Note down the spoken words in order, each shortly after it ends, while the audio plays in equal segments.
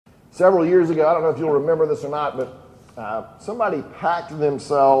Several years ago, I don't know if you'll remember this or not, but somebody packed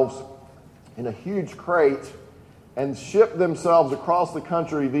themselves in a huge crate and shipped themselves across the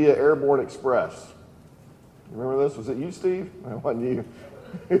country via Airborne Express. You remember this? Was it you, Steve? No, it wasn't you.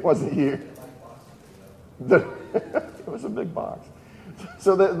 It wasn't you. It was a big box.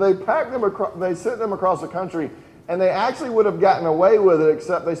 So they packed them across, they sent them across the country, and they actually would have gotten away with it,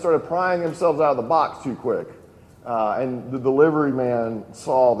 except they started prying themselves out of the box too quick. And the delivery man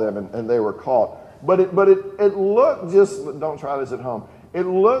saw them, and they were caught. But it looked just, don't try this at home, it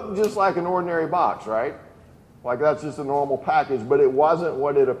looked just like an ordinary box, right? Like that's just a normal package, but it wasn't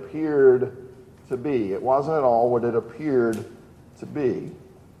what it appeared to be. It wasn't at all what it appeared to be.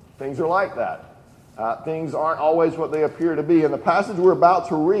 Things are like that. Things aren't always what they appear to be. In the passage we're about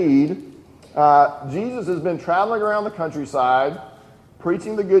to read, Jesus has been traveling around the countryside,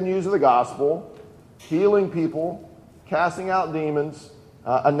 preaching the good news of the gospel, healing people, casting out demons,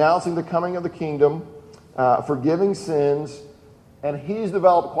 announcing the coming of the kingdom, forgiving sins, and he's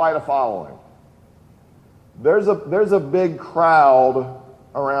developed quite a following. There's a big crowd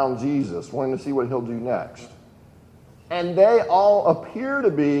around Jesus wanting to see what he'll do next. And they all appear to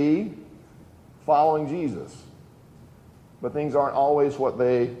be following Jesus. But things aren't always what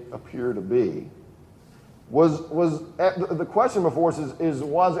they appear to be. The question before us is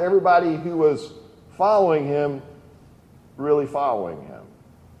was everybody who was following him really following him?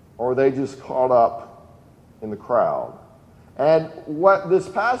 Or are they just caught up in the crowd? And what this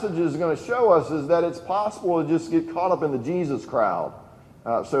passage is going to show us is that it's possible to just get caught up in the Jesus crowd,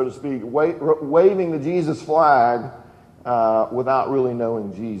 so to speak, waving the Jesus flag without really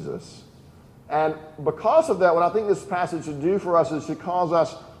knowing Jesus. And because of that, what I think this passage should do for us is to cause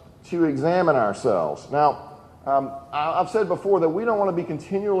us to examine ourselves. Now, I've said before that we don't want to be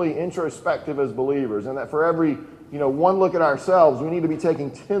continually introspective as believers, and that for every one look at ourselves, we need to be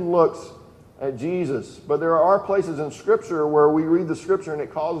taking 10 looks at Jesus. But there are places in Scripture where we read the Scripture and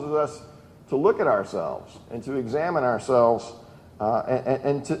it causes us to look at ourselves and to examine ourselves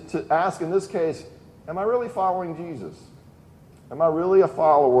and to ask, in this case, am I really following Jesus? Am I really a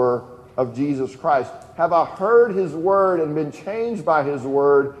follower of Jesus Christ? Have I heard his word and been changed by his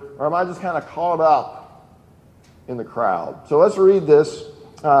word, or am I just kind of caught up in the crowd? So let's read this,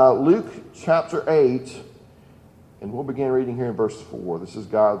 Luke chapter 8, and we'll begin reading here in verse 4. This is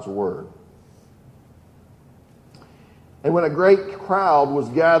God's word. And when a great crowd was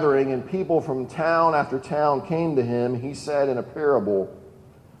gathering and people from town after town came to him, he said in a parable,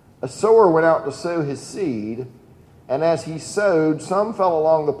 a sower went out to sow his seed, and as he sowed, some fell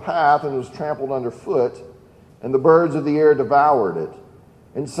along the path and was trampled underfoot, and the birds of the air devoured it.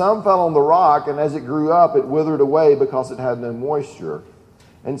 And some fell on the rock, and as it grew up, it withered away because it had no moisture.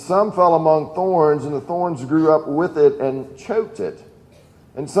 And some fell among thorns, and the thorns grew up with it and choked it.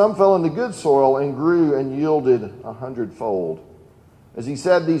 And some fell into good soil and grew and yielded 100-fold. As he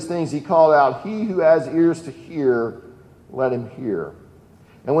said these things, he called out, he who has ears to hear, let him hear.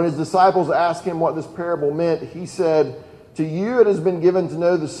 And when his disciples asked him what this parable meant, he said, to you it has been given to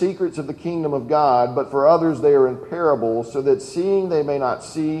know the secrets of the kingdom of God, but for others they are in parables, so that seeing they may not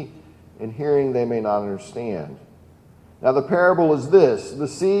see, and hearing they may not understand. Now the parable is this: the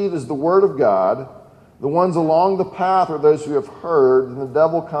seed is the word of God. The ones along the path are those who have heard, and the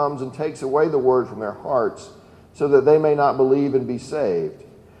devil comes and takes away the word from their hearts, so that they may not believe and be saved.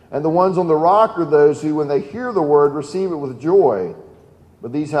 And the ones on the rock are those who, when they hear the word, receive it with joy.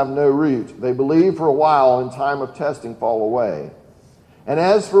 But these have no root. They believe for a while, and in time of testing fall away. And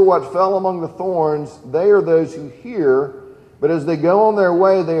as for what fell among the thorns, they are those who hear, but as they go on their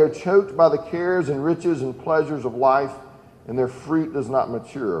way, they are choked by the cares and riches and pleasures of life, and their fruit does not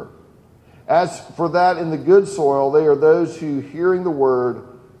mature. As for that in the good soil, they are those who, hearing the word,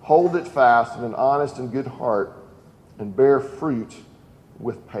 hold it fast in an honest and good heart, and bear fruit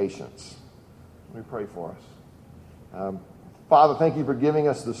with patience. Let me pray for us. Father, thank you for giving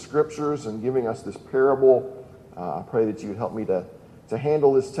us the scriptures and giving us this parable. I pray that you would help me to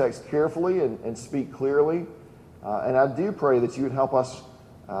handle this text carefully and speak clearly. And I do pray that you would help us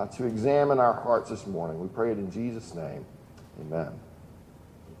to examine our hearts this morning. We pray it in Jesus' name. Amen.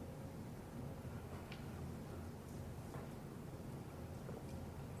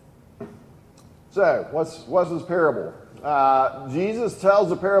 So, what's this parable? Jesus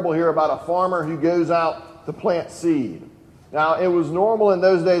tells a parable here about a farmer who goes out to plant seed. Now, it was normal in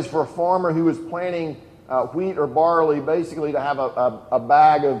those days for a farmer who was planting wheat or barley basically to have a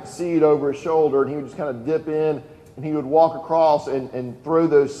bag of seed over his shoulder, and he would just kind of dip in, and he would walk across and throw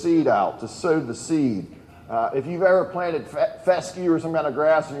those seed out to sow the seed. If you've ever planted fescue or some kind of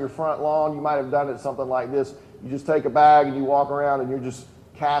grass in your front lawn, you might have done it something like this. You just take a bag and you walk around and you're just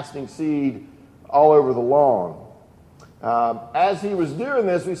casting seed all over the lawn. As he was doing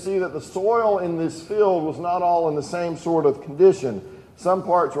this, we see that the soil in this field was not all in the same sort of condition. Some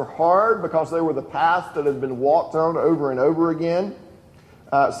parts were hard because they were the path that had been walked on over and over again.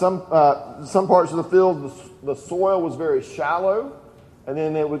 Some parts of the field, the soil was very shallow, and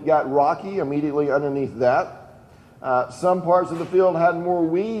then it got rocky immediately underneath that. Some parts of the field had more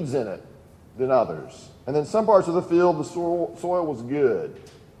weeds in it than others. And then some parts of the field, the soil was good.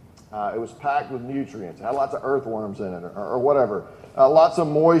 It was packed with nutrients. It had lots of earthworms in it or whatever. Lots of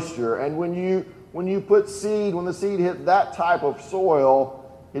moisture. And when you put seed, when the seed hit that type of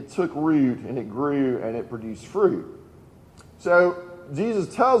soil, it took root and it grew and it produced fruit. So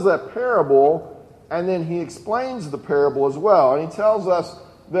Jesus tells that parable, and then he explains the parable as well. And he tells us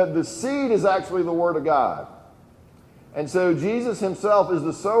that the seed is actually the Word of God. And so Jesus himself is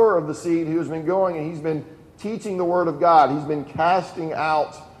the sower of the seed who has been going and he's been teaching the Word of God. He's been casting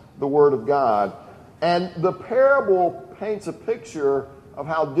out the Word of God. And the parable paints a picture of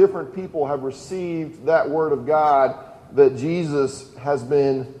how different people have received that Word of God that Jesus has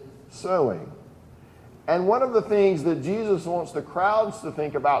been sowing. And one of the things that Jesus wants the crowds to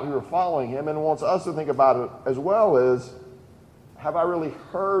think about who are following him and wants us to think about it as well is, have I really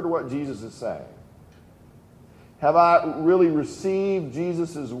heard what Jesus is saying? Have I really received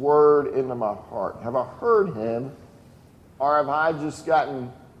Jesus' word into my heart? Have I heard him? Or have I just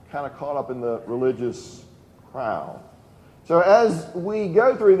gotten kind of caught up in the religious crowd? So as we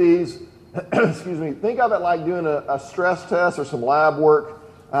go through these, think of it like doing a stress test or some lab work.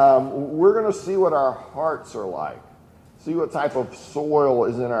 We're going to see what our hearts are like. See what type of soil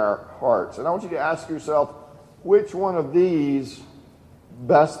is in our hearts. And I want you to ask yourself, which one of these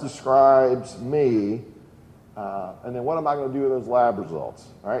best describes me? And then what am I going to do with those lab results?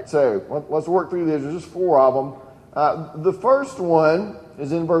 All right, so let's work through these. There's just 4 of them. The first one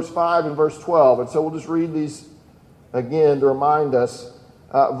is in verse 5 and verse 12. And so we'll just read these again to remind us.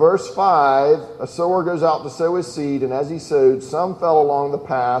 Verse 5, a sower goes out to sow his seed, and as he sowed, some fell along the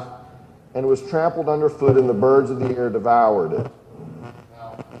path and was trampled underfoot, and the birds of the air devoured it.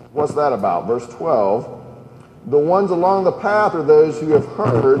 What's that about? Verse 12, the ones along the path are those who have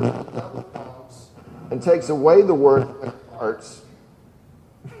heard and takes away the word from their hearts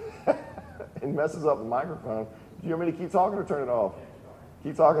and messes up the microphone. Do you want me to keep talking or turn it off?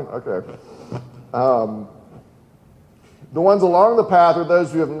 Keep talking? Okay. The ones along the path are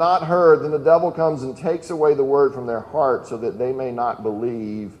those who have not heard. Then the devil comes and takes away the word from their heart so that they may not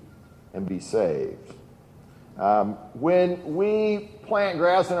believe and be saved. When we plant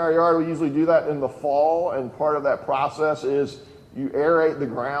grass in our yard, we usually do that in the fall, and part of that process is you aerate the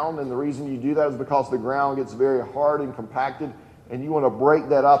ground, and the reason you do that is because the ground gets very hard and compacted, and you want to break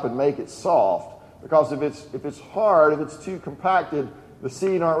that up and make it soft. Because if it's hard, if it's too compacted, the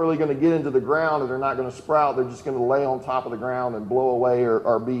seed aren't really going to get into the ground, and they're not going to sprout. They're just going to lay on top of the ground and blow away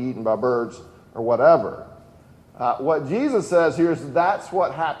or be eaten by birds or whatever. What Jesus says here is that's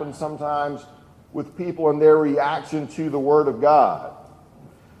what happens sometimes with people in their reaction to the Word of God.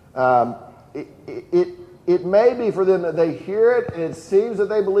 It may be for them that they hear it and it seems that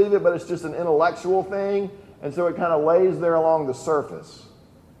they believe it, but it's just an intellectual thing, and so it kind of lays there along the surface.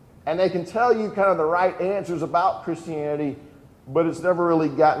 And they can tell you kind of the right answers about Christianity, but it's never really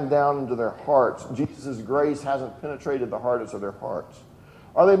gotten down into their hearts. Jesus' grace hasn't penetrated the hardest of their hearts.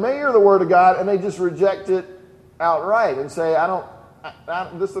 Or they may hear the Word of God and they just reject it outright and say,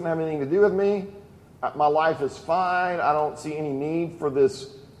 this doesn't have anything to do with me. My life is fine. I don't see any need for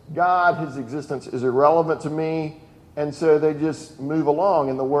this God. His existence is irrelevant to me. And so they just move along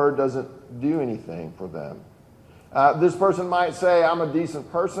and the Word doesn't do anything for them. This person might say, I'm a decent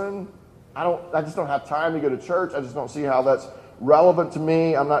person. I just don't have time to go to church. I just don't see how that's relevant to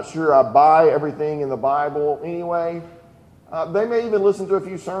me. I'm not sure I buy everything in the Bible anyway. They may even listen to a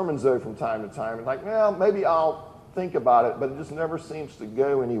few sermons, though, from time to time. And like, well, maybe I'll think about it, but it just never seems to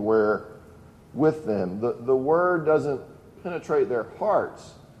go anywhere with them. The Word doesn't penetrate their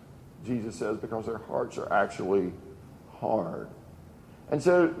hearts, Jesus says, because their hearts are actually hard. And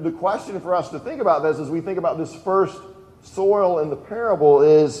so the question for us to think about this as we think about this first soil in the parable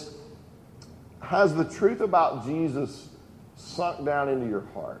is, has the truth about Jesus sunk down into your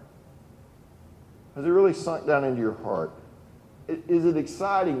heart? Has it really sunk down into your heart? Is it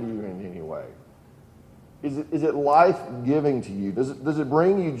exciting to you in any way? Is it life-giving to you? Does it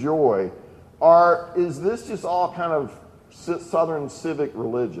bring you joy? Or is this just all kind of Southern civic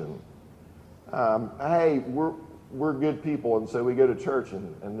religion? Hey, we're good people, and so we go to church,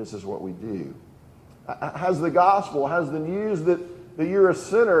 and this is what we do. Has the gospel, has the news that you're a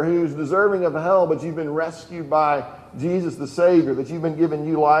sinner who's deserving of hell, but you've been rescued by Jesus the Savior, that you've been given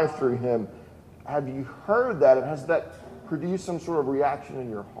new life through him, have you heard that, and has that produced some sort of reaction in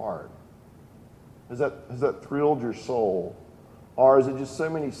your heart? Has that thrilled your soul? Or is it just so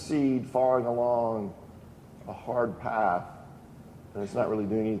many seed falling along a hard path and it's not really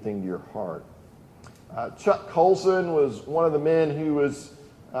doing anything to your heart? Chuck Colson was one of the men who was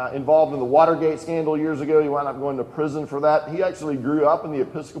involved in the Watergate scandal years ago. He wound up going to prison for that. He actually grew up in the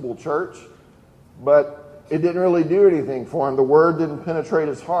Episcopal Church, but it didn't really do anything for him. The word didn't penetrate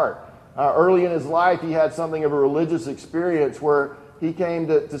his heart. Early in his life, he had something of a religious experience where he came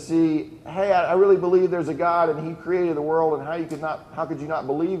to see, hey, I really believe there's a God and he created the world, and how could you not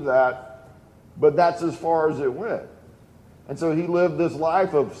believe that? But that's as far as it went. And so he lived this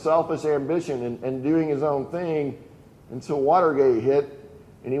life of selfish ambition and doing his own thing until Watergate hit,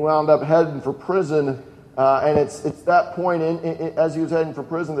 and he wound up heading for prison. And it's that point as he was heading for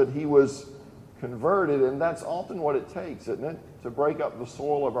prison that he was converted, and that's often what it takes, isn't it? To break up the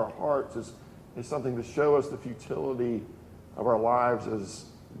soil of our hearts is something to show us the futility of our lives as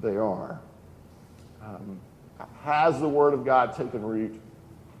they are. Has the Word of God taken root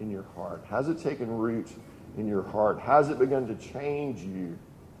in your heart? Has it taken root in your heart? Has it begun to change you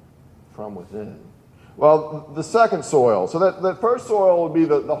from within? Well, the second soil. So that first soil would be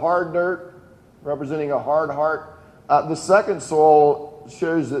the hard dirt, representing a hard heart. The second soil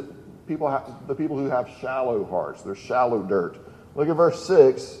shows that the people who have shallow hearts. They're shallow dirt. Look at verse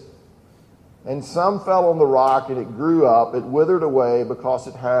 6. And some fell on the rock, and it grew up. It withered away because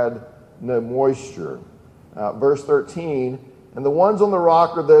it had no moisture. Verse 13. And the ones on the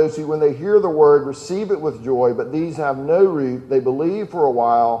rock are those who, when they hear the word, receive it with joy, but these have no root. They believe for a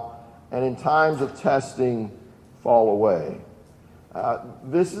while, and in times of testing fall away.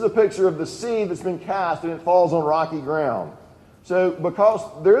 This is a picture of the seed that's been cast, and it falls on rocky ground. So because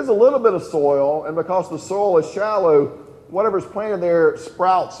there is a little bit of soil, and because the soil is shallow, whatever's planted there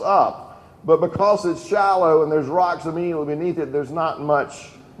sprouts up. But because it's shallow and there's rocks immediately beneath it, there's not much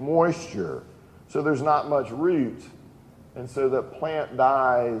moisture. So there's not much root. And so the plant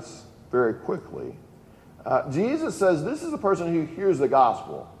dies very quickly. Jesus says this is the person who hears the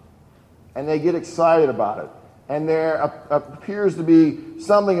gospel, and they get excited about it. And there appears to be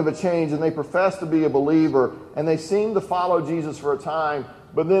something of a change, and they profess to be a believer, and they seem to follow Jesus for a time,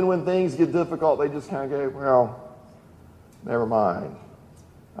 but then when things get difficult, they just kind of go, well, never mind.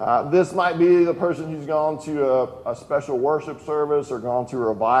 This might be the person who's gone to a special worship service or gone to a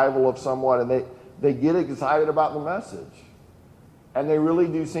revival of someone, and they get excited about the message. And they really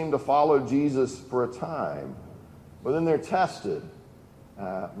do seem to follow Jesus for a time, but then they're tested.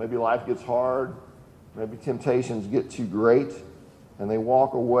 Maybe life gets hard. Maybe temptations get too great, and they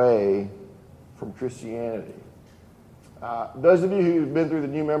walk away from Christianity. Those of you who've been through the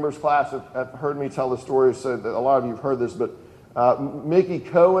new members class have heard me tell the story, so that a lot of you have heard this, but Mickey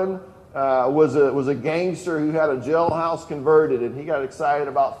Cohen was a gangster who had a jailhouse converted, and he got excited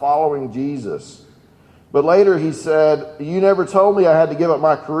about following Jesus. But later he said, you never told me I had to give up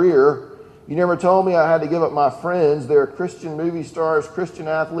my career. You never told me I had to give up my friends. They're Christian movie stars, Christian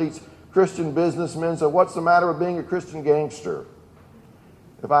athletes, Christian businessmen. So what's the matter with being a Christian gangster?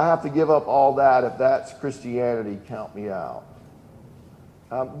 If I have to give up all that, if that's Christianity, count me out.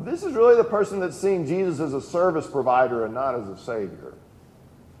 This is really the person that's seen Jesus as a service provider and not as a savior.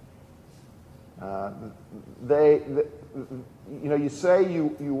 You say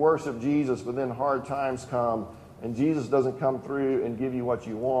you worship Jesus, but then hard times come, and Jesus doesn't come through and give you what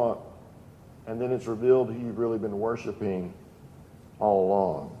you want, and then it's revealed who you've really been worshiping all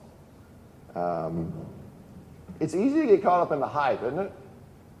along. It's easy to get caught up in the hype, isn't it?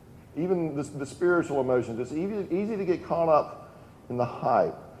 Even the spiritual emotions. It's easy to get caught up in the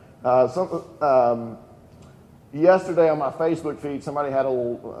hype. Yesterday on my Facebook feed, somebody had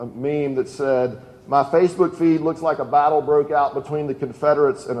a meme that said, my Facebook feed looks like a battle broke out between the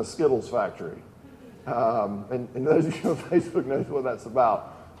Confederates and a Skittles factory. And those of you on Facebook knows what that's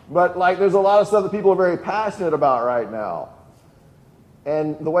about. But there's a lot of stuff that people are very passionate about right now.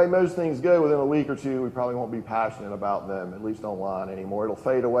 And the way most things go, within a week or two, we probably won't be passionate about them, at least online anymore. It'll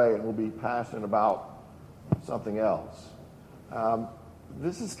fade away, and we'll be passionate about something else.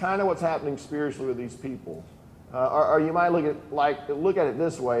 This is kind of what's happening spiritually with these people. Or you might look at it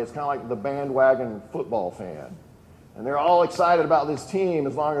this way. It's kind of like the bandwagon football fan. And they're all excited about this team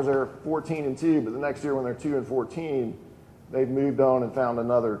as long as they're 14-2, but the next year when they're 2-14, they've moved on and found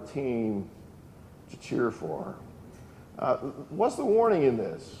another team to cheer for. What's the warning in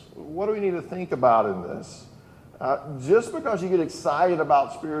this? What do we need to think about in this? Just because you get excited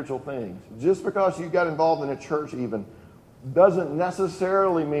about spiritual things, just because you got involved in a church even, doesn't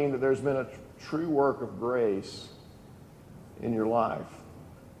necessarily mean that there's been a true work of grace in your life.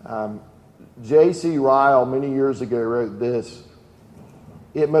 J.C. Ryle, many years ago, wrote this: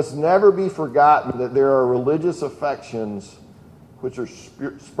 "It must never be forgotten that there are religious affections which are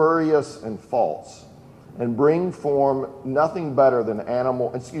spurious and false, and spring from nothing better than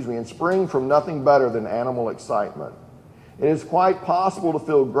animal excitement. It is quite possible to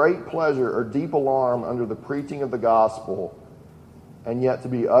feel great pleasure or deep alarm under the preaching of the gospel, and yet to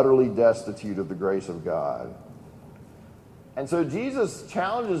be utterly destitute of the grace of God." And so Jesus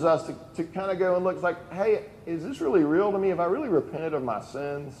challenges us to kind of go and look like, hey, is this really real to me? Have I really repented of my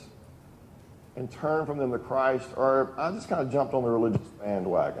sins and turned from them to Christ? Or I just kind of jumped on the religious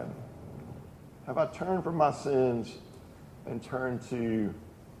bandwagon? Have I turned from my sins and turned to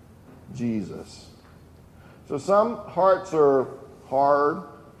Jesus? So some hearts are hard,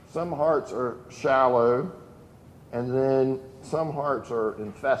 some hearts are shallow, and then some hearts are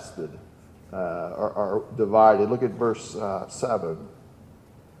infested, are divided. Look at verse 7.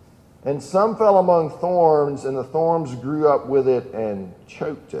 "And some fell among thorns, and the thorns grew up with it and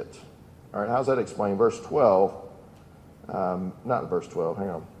choked it." All right, how's that explained? Verse 12. Not verse 12,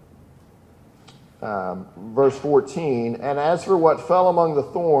 hang on. Verse 14. "And as for what fell among the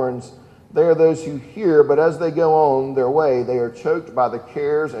thorns, they are those who hear, but as they go on their way, they are choked by the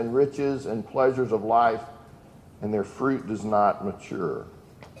cares and riches and pleasures of life, and their fruit does not mature."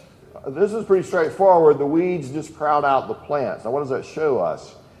 This is pretty straightforward. The weeds just crowd out the plants. Now, what does that show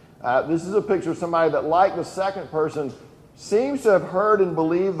us? This is a picture of somebody that, like the second person, seems to have heard and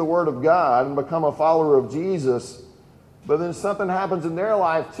believed the Word of God and become a follower of Jesus, but then something happens in their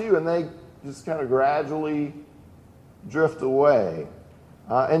life too, and they just kind of gradually drift away.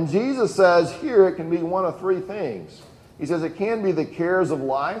 And Jesus says here it can be one of three things. He says it can be the cares of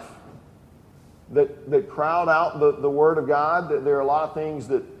life that crowd out the Word of God. That there are a lot of things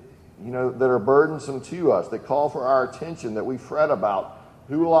that that are burdensome to us, that call for our attention, that we fret about.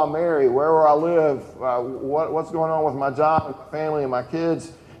 Who will I marry? Where will I live? What's going on with my job and my family and my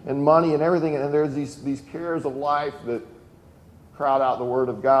kids and money and everything? And there's these cares of life that crowd out the Word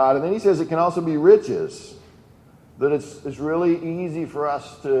of God. And then he says it can also be riches, that it's really easy for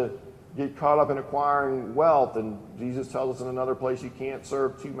us to get caught up in acquiring wealth. And Jesus tells us in another place, you can't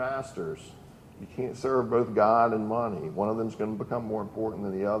serve two masters. You can't serve both God and money. One of them is going to become more important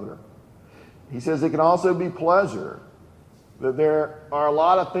than the other. He says it can also be pleasure, that there are a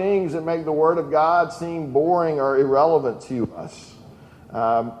lot of things that make the Word of God seem boring or irrelevant to us.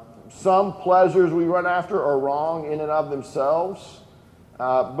 Some pleasures we run after are wrong in and of themselves,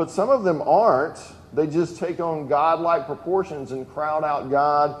 but some of them aren't. They just take on God-like proportions and crowd out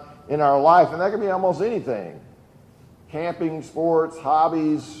God in our life, and that can be almost anything. Camping, sports,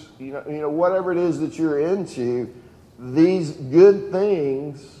 hobbies, whatever it is that you're into, these good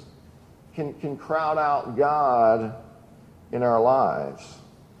things can crowd out God in our lives.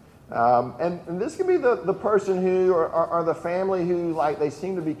 And this can be the person who, or the family who, like, they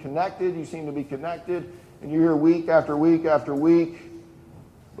seem to be connected, you seem to be connected, and you're here week after week after week,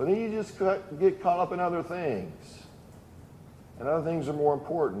 but then you just get caught up in other things. And other things are more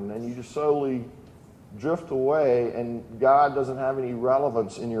important, and you just slowly drift away, and God doesn't have any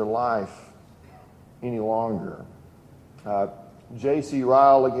relevance in your life any longer. J.C.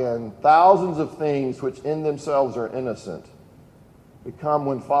 Ryle again: "Thousands of things which in themselves are innocent become,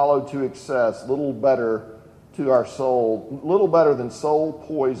 when followed to excess, little better than soul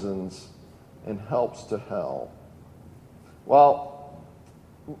poisons and helps to hell." Well,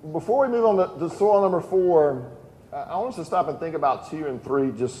 before we move on to soil number 4, I want us to stop and think about 2 and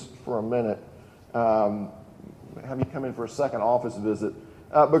 3 just for a minute. Have you come in for a second office visit?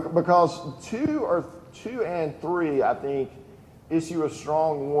 Because 2 and 3, I think, issue a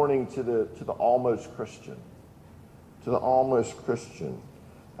strong warning to the almost Christian. To the almost Christian.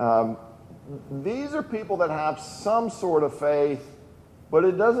 These are people that have some sort of faith, but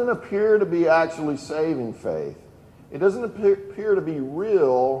it doesn't appear to be actually saving faith. It doesn't appear to be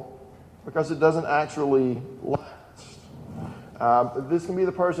real because it doesn't actually last. This can be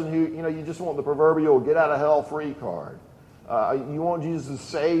the person who, you just want the proverbial get out of hell free card. You want Jesus to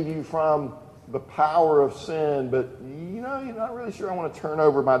save you from the power of sin, but you're not really sure I want to turn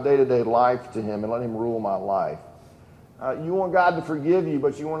over my day-to-day life to Him and let Him rule my life. You want God to forgive you,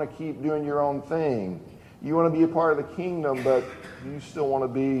 but you want to keep doing your own thing. You want to be a part of the kingdom, but you still want to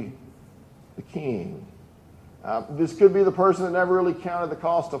be the king. This could be the person that never really counted the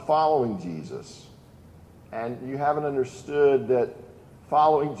cost of following Jesus. And you haven't understood that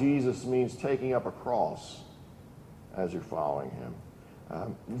following Jesus means taking up a cross as you're following Him.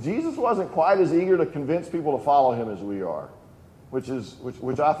 Jesus wasn't quite as eager to convince people to follow Him as we are, which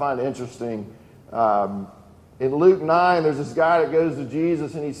I find interesting. In Luke 9, there's this guy that goes to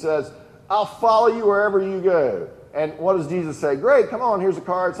Jesus and he says, I'll follow you wherever you go. And what does Jesus say? Great, come on, here's a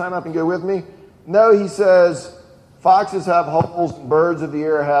card, sign up and go with me. No, he says, foxes have holes and birds of the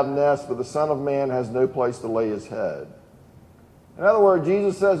air have nests, but the Son of Man has no place to lay his head. In other words,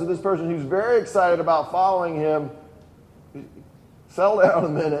 Jesus says to this person who's very excited about following him, settle down a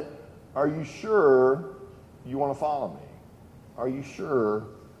minute. Are you sure you want to follow me? Are you sure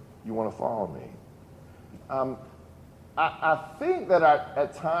you want to follow me? I think that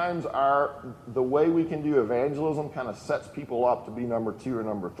at times the way we can do evangelism kind of sets people up to be number 2 or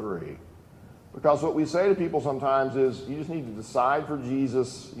number 3. Because what we say to people sometimes is, you just need to decide for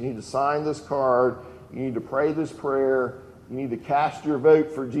Jesus. You need to sign this card. You need to pray this prayer. You need to cast your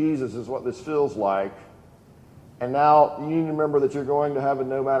vote for Jesus is what this feels like. And now you need to remember that you're going to heaven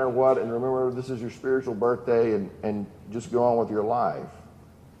no matter what, and remember this is your spiritual birthday, and just go on with your life.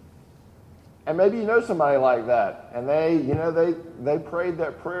 And maybe you know somebody like that, and they prayed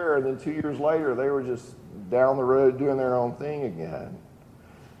that prayer, and then 2 years later they were just down the road doing their own thing again.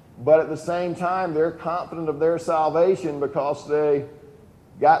 But at the same time, they're confident of their salvation because they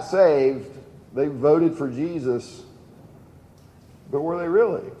got saved, they voted for Jesus. But were they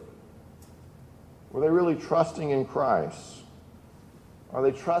really? Were they really trusting in Christ? Are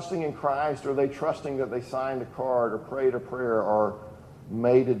they trusting in Christ, or are they trusting that they signed a card or prayed a prayer or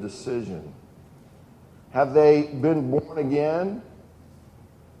made a decision? Have they been born again,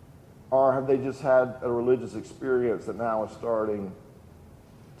 or have they just had a religious experience that now is starting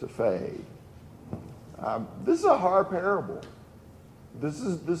to fade? This is a hard parable. This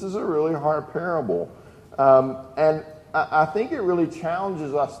is a really hard parable, and I think it really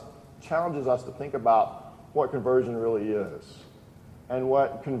challenges us to think about what conversion really is and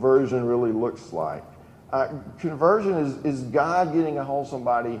what conversion really looks like. Conversion is God getting a hold of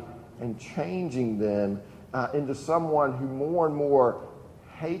somebody and changing them into someone who more and more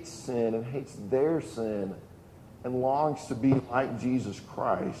hates sin and hates their sin and longs to be like Jesus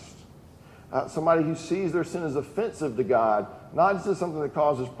Christ. Somebody who sees their sin as offensive to God, not just as something that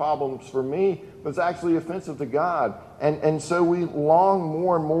causes problems for me, but it's actually offensive to God. And so we long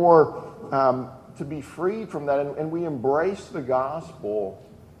more and more to be freed from that, and we embrace the gospel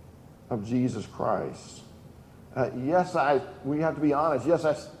of Jesus Christ. We have to be honest.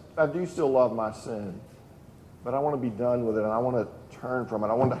 Yes, I do still love my sin, but I want to be done with it, and I want to turn from it.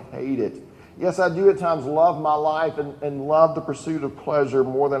 I want to hate it. Yes, I do at times love my life and love the pursuit of pleasure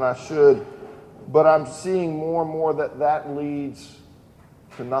more than I should, but I'm seeing more and more that leads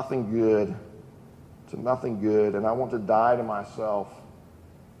to nothing good, and I want to die to myself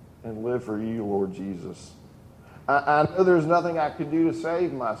and live for you, Lord Jesus. I know there's nothing I can do to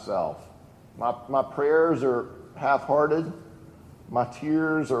save myself. My prayers are half-hearted. My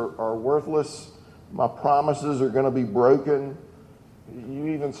tears are worthless. My promises are going to be broken. You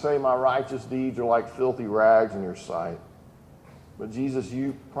even say my righteous deeds are like filthy rags in your sight. But Jesus,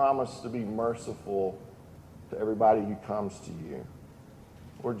 you promise to be merciful to everybody who comes to you.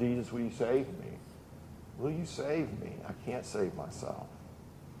 Lord Jesus, will you save me? Will you save me? I can't save myself.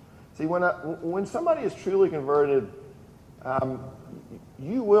 See, when somebody is truly converted,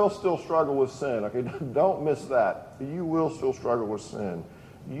 you will still struggle with sin. Okay, don't miss that. You will still struggle with sin.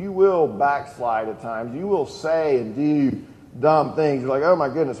 You will backslide at times. You will say and do dumb things. You're like, oh my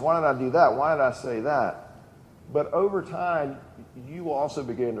goodness, why did I do that? Why did I say that? But over time, you will also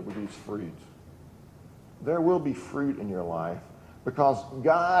begin to produce fruit. There will be fruit in your life because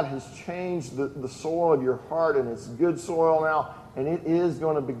God has changed the soil of your heart, and it's good soil now, and it is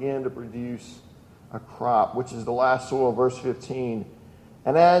going to begin to produce a crop, which is the last soil, verse 15.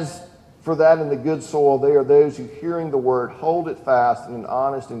 And as for that in the good soil, they are those who, hearing the word, hold it fast in an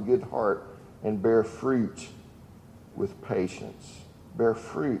honest and good heart and bear fruit with patience. Bear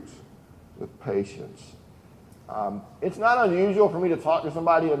fruit with patience. It's not unusual for me to talk to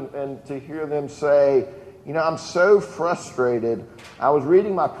somebody and to hear them say, you know, I'm so frustrated. I was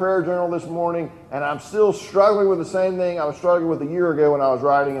reading my prayer journal this morning, and I'm still struggling with the same thing I was struggling with a year ago when I was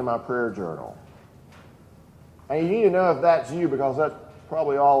writing in my prayer journal. And you need to know if that's you, because that's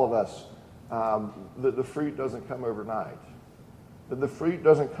probably all of us. The fruit doesn't come overnight. The fruit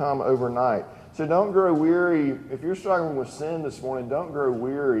doesn't come overnight. So don't grow weary. If you're struggling with sin this morning, don't grow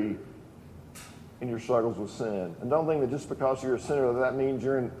weary in your struggles with sin. And don't think that just because you're a sinner, that means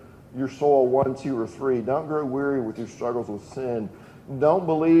you're in your soul 1, 2, or 3. Don't grow weary with your struggles with sin. Don't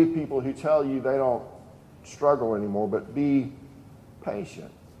believe people who tell you they don't struggle anymore, but be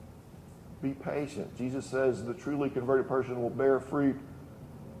patient. Be patient. Jesus says the truly converted person will bear fruit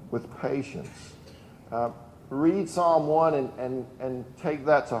with patience. Read Psalm 1 and take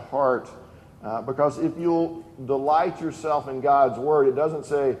that to heart. Because if you'll delight yourself in God's word, it doesn't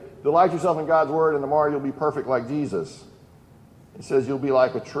say, delight yourself in God's word and tomorrow you'll be perfect like Jesus. It says you'll be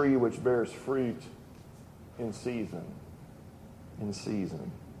like a tree which bears fruit in season. In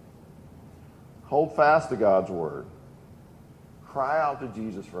season. Hold fast to God's word. Cry out to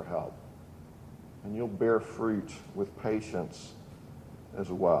Jesus for help. And you'll bear fruit with patience as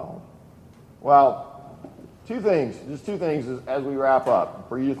well. Well, just two things as we wrap up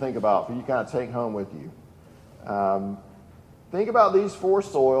for you to think about, for you to kind of take home with you. Think about these four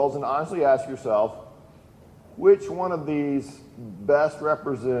soils and honestly ask yourself, which one of these best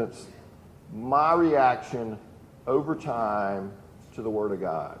represents my reaction over time to the Word of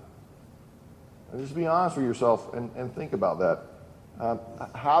God? And just be honest with yourself and think about that.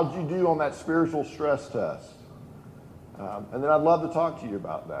 How'd you do on that spiritual stress test? And then I'd love to talk to you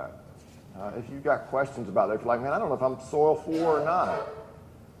about that. If you've got questions about that, if you're like, man, I don't know if I'm soil 4 or not,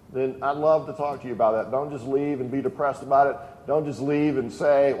 then I'd love to talk to you about that. Don't just leave and be depressed about it. Don't just leave and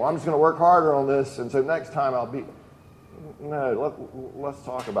say, well, I'm just going to work harder on this, and so next time I'll be... No, let's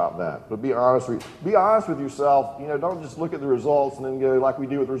talk about that. But be honest with yourself. Don't just look at the results and then go like we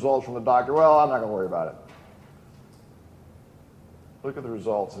do with the results from the doctor. Well, I'm not going to worry about it. Look at the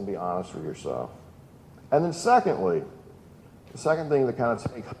results and be honest with yourself. And then secondly, the second thing to kind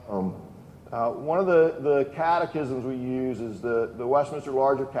of take home, one of the catechisms we use is the Westminster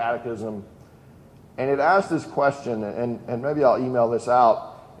Larger Catechism, and it asks this question, and maybe I'll email this out.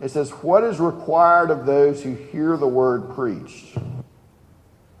 It says, what is required of those who hear the word preached?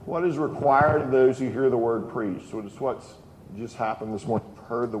 What is required of those who hear the word preached? So it's what's just happened this morning. You've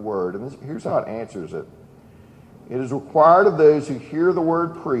heard the word. And here's how it answers it. It is required of those who hear the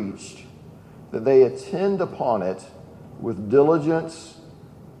word preached that they attend upon it with diligence,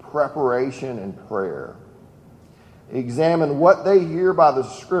 preparation, and prayer. Examine what they hear by the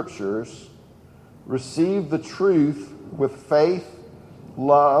Scriptures, receive the truth with faith,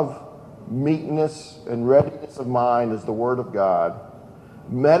 love, meekness, and readiness of mind as the Word of God.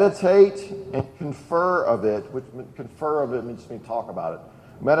 Meditate and confer of it, which confer of it means to talk about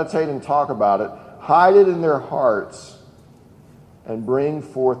it. Meditate and talk about it. Hide it in their hearts and bring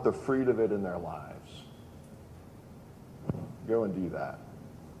forth the fruit of it in their lives. Go and do that.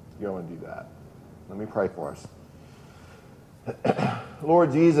 Go and do that. Let me pray for us.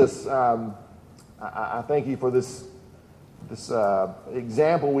 Lord Jesus, I thank you for this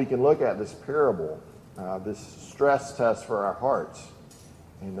example we can look at, this parable, this stress test for our hearts.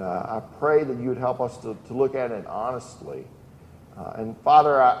 And I pray that you would help us to look at it honestly. And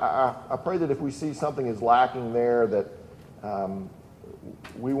Father, I pray that if we see something is lacking there, that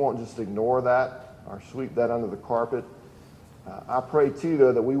we won't just ignore that or sweep that under the carpet. I pray too,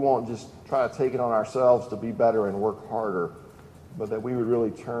 though, that we won't just try to take it on ourselves to be better and work harder, but that we would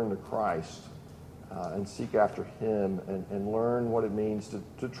really turn to Christ and seek after Him and learn what it means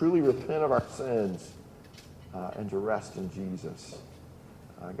to truly repent of our sins and to rest in Jesus.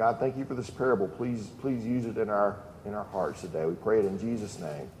 God, thank you for this parable. Please use it in our hearts today. We pray it in Jesus'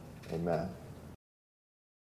 name. Amen.